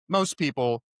most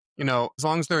people, as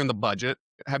long as they're in the budget,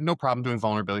 have no problem doing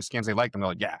vulnerability scans. They like them. They're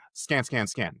like, yeah, scan, scan,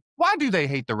 scan. Why do they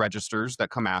hate the registers that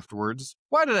come afterwards?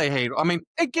 Why do they hate? I mean,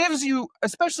 it gives you,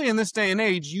 especially in this day and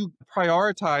age, you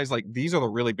prioritize like these are the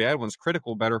really bad ones,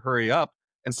 critical, better hurry up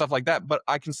and stuff like that. But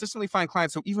I consistently find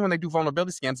clients who, even when they do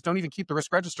vulnerability scans, don't even keep the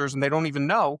risk registers and they don't even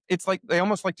know. It's like they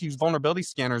almost like to use vulnerability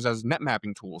scanners as net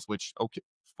mapping tools, which, okay,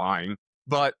 fine.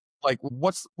 But like,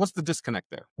 what's the disconnect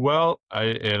there? Well,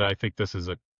 I think this is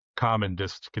a common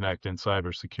disconnect in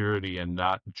cybersecurity and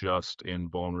not just in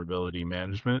vulnerability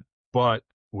management, but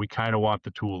we kind of want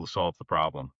the tool to solve the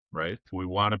problem, right? We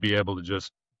want to be able to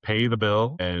just pay the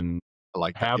bill and I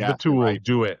like that. have the Yeah, you're tool right.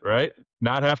 do it, right?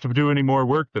 Not have to do any more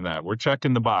work than that. We're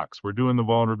checking the box. We're doing the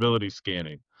vulnerability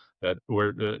scanning.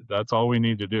 That's all we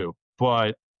need to do.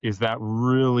 But is that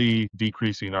really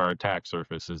decreasing our attack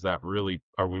surface? Are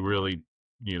we really,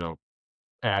 you know,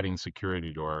 adding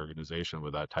security to our organization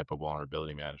with that type of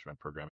vulnerability management program?